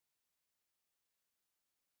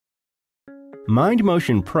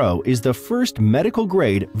MindMotion PRO is the first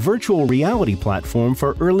medical-grade virtual reality platform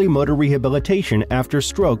for early motor rehabilitation after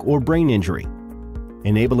stroke or brain injury,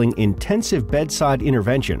 enabling intensive bedside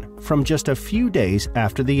intervention from just a few days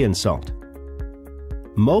after the insult.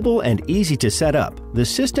 Mobile and easy to set up, the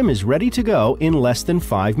system is ready to go in less than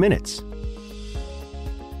 5 minutes.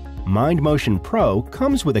 MindMotion PRO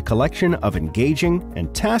comes with a collection of engaging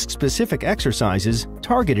and task-specific exercises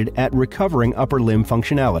targeted at recovering upper limb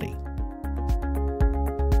functionality.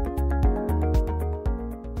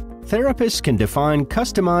 Therapists can define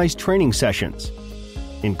customized training sessions,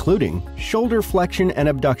 including shoulder flexion and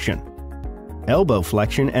abduction, elbow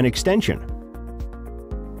flexion and extension,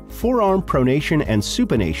 forearm pronation and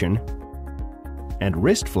supination, and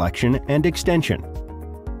wrist flexion and extension,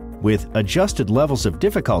 with adjusted levels of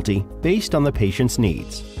difficulty based on the patient's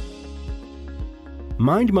needs.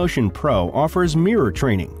 MindMotion PRO offers mirror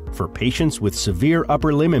training for patients with severe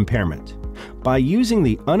upper limb impairment. By using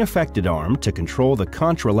the unaffected arm to control the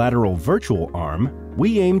contralateral virtual arm,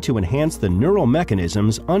 we aim to enhance the neural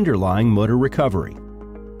mechanisms underlying motor recovery.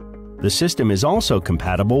 The system is also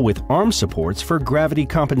compatible with arm supports for gravity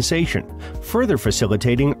compensation, further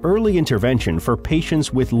facilitating early intervention for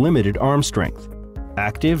patients with limited arm strength.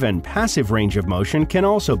 Active and passive range of motion can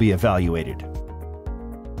also be evaluated.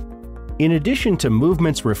 In addition to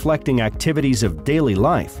movements reflecting activities of daily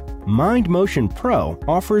life, MindMotion PRO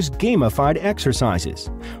offers gamified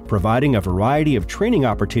exercises, providing a variety of training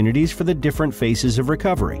opportunities for the different phases of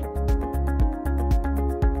recovery.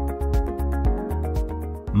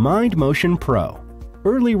 MindMotion PRO.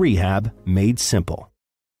 Early rehab made simple.